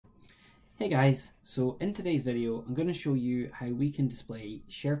Hey guys, so in today's video I'm going to show you how we can display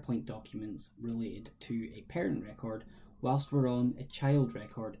SharePoint documents related to a parent record whilst we're on a child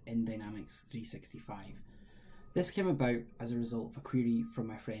record in Dynamics 365. This came about as a result of a query from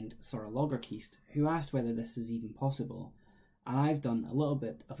my friend Sara Lagerquist, who asked whether this is even possible, and I've done a little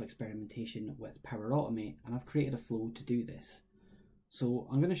bit of experimentation with Power Automate and I've created a flow to do this. So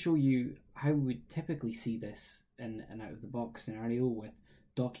I'm going to show you how we would typically see this in an out-of-the-box scenario with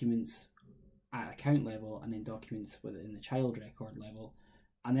documents at account level and then documents within the child record level,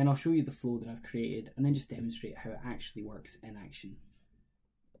 and then I'll show you the flow that I've created and then just demonstrate how it actually works in action.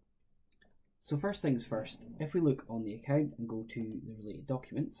 So first things first, if we look on the account and go to the related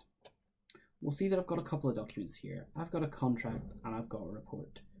documents, we'll see that I've got a couple of documents here. I've got a contract and I've got a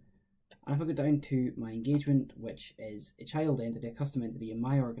report. And if I go down to my engagement, which is a child entity, a custom entity in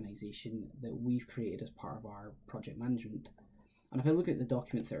my organisation that we've created as part of our project management, and if I look at the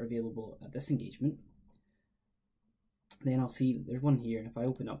documents that are available at this engagement, then I'll see that there's one here, and if I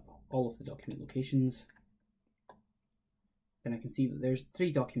open up all of the document locations, then I can see that there's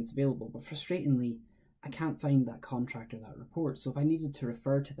 3 documents available, but frustratingly, I can't find that contract or that report. So if I needed to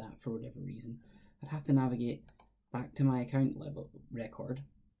refer to that for whatever reason, I'd have to navigate back to my account level record,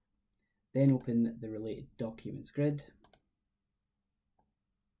 then open the related documents grid,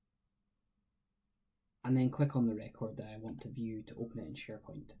 and then click on the record that I want to view to open it in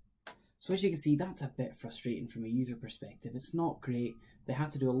SharePoint. So as you can see, that's a bit frustrating from a user perspective. It's not great. They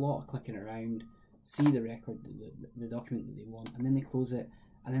have to do a lot of clicking around, see the record, the document that they want, and then they close it,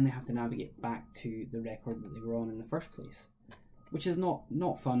 and then they have to navigate back to the record that they were on in the first place, which is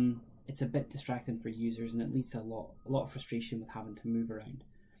not fun. It's a bit distracting for users, and it leads to a lot of frustration with having to move around.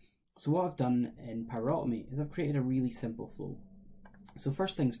 So what I've done in Power Automate is I've created a really simple flow. So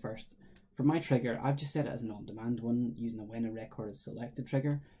first things first, for my trigger, I've just set it as an on-demand one using a when a record is selected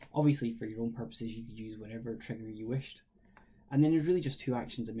trigger. Obviously, for your own purposes, you could use whatever trigger you wished. And then there's really just 2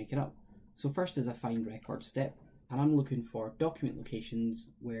 actions that make it up. So first is a find record step, and I'm looking for document locations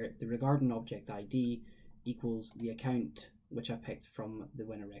where the regarding object ID equals the account which I picked from the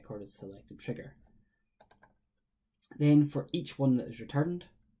when a record is selected trigger. Then for each one that is returned,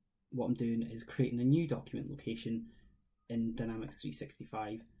 what I'm doing is creating a new document location in Dynamics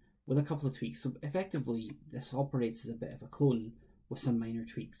 365 with a couple of tweaks. So effectively, this operates as a bit of a clone with some minor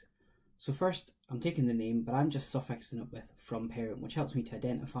tweaks. So first, I'm taking the name, but I'm just suffixing it with from parent, which helps me to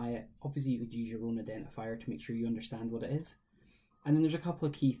identify it. Obviously, you could use your own identifier to make sure you understand what it is. And then there's a couple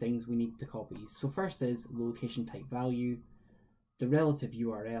of key things we need to copy. So first is the location type value, the relative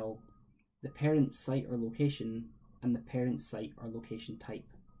URL, the parent site or location, and the parent site or location type.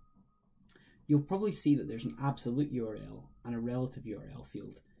 You'll probably see that there's an absolute URL and a relative URL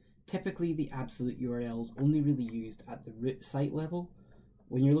field. Typically, the absolute URL is only really used at the root site level.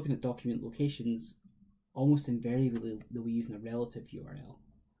 When you're looking at document locations, almost invariably they'll be using a relative URL.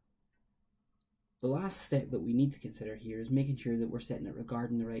 The last step that we need to consider here is making sure that we're setting it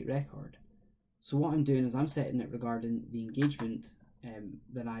regarding the right record. So what I'm doing is I'm setting it regarding the engagement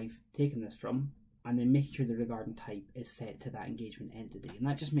that I've taken this from, and then making sure the regarding type is set to that engagement entity. And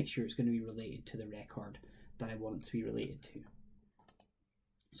that just makes sure it's going to be related to the record that I want it to be related to.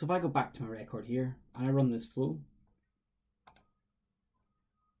 So if I go back to my record here and I run this flow,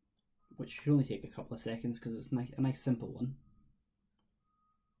 which should only take a couple of seconds because it's a nice simple one.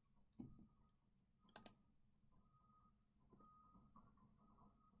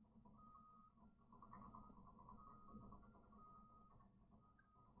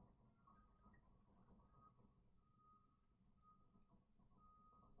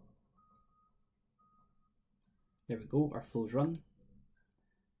 There we go, our flow's run.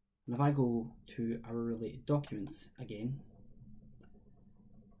 And if I go to our related documents again,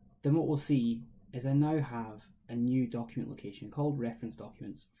 then what we'll see is I now have a new document location called reference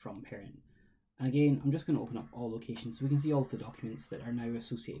documents from parent. And again, I'm just going to open up all locations so we can see all of the documents that are now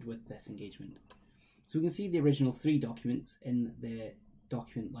associated with this engagement. So we can see the original 3 documents in the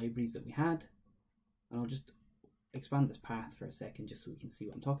document libraries that we had. And I'll just expand this path for a second just so we can see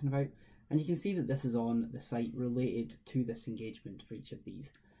what I'm talking about. And you can see that this is on the site related to this engagement for each of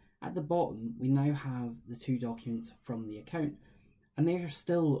these. At the bottom, we now have the 2 documents from the account, and they are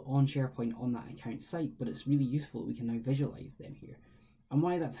still on SharePoint on that account site, but it's really useful that we can now visualize them here. And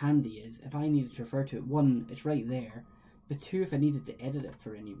why that's handy is if I needed to refer to it, 1, it's right there, but 2, if I needed to edit it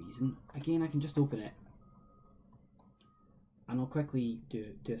for any reason, again, I can just open it, and I'll quickly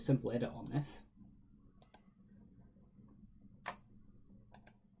do a simple edit on this.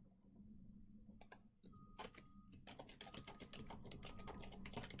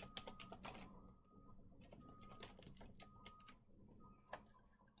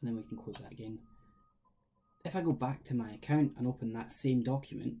 and then we can close that again. If I go back to my account and open that same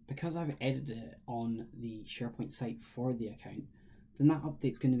document, because I've edited it on the SharePoint site for the account, then that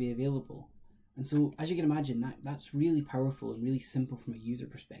update's going to be available. And so, as you can imagine, that's really powerful and really simple from a user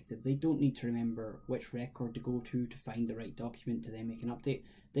perspective. They don't need to remember which record to go to find the right document to then make an update.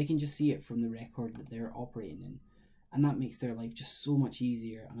 They can just see it from the record that they're operating in. And that makes their life just so much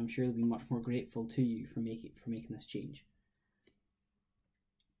easier, and I'm sure they'll be much more grateful to you for making this change.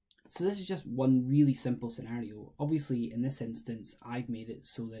 So this is just one really simple scenario. Obviously, in this instance, I've made it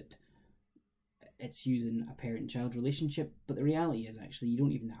so that it's using a parent-child relationship, but the reality is actually you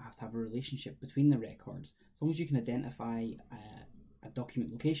don't even have to have a relationship between the records. As long as you can identify a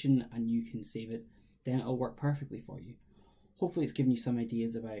document location and you can save it, then it'll work perfectly for you. Hopefully it's given you some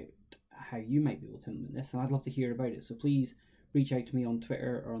ideas about how you might be able to implement this, and I'd love to hear about it. So please reach out to me on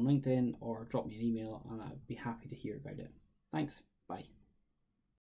Twitter or on LinkedIn, or drop me an email and I'd be happy to hear about it. Thanks, bye.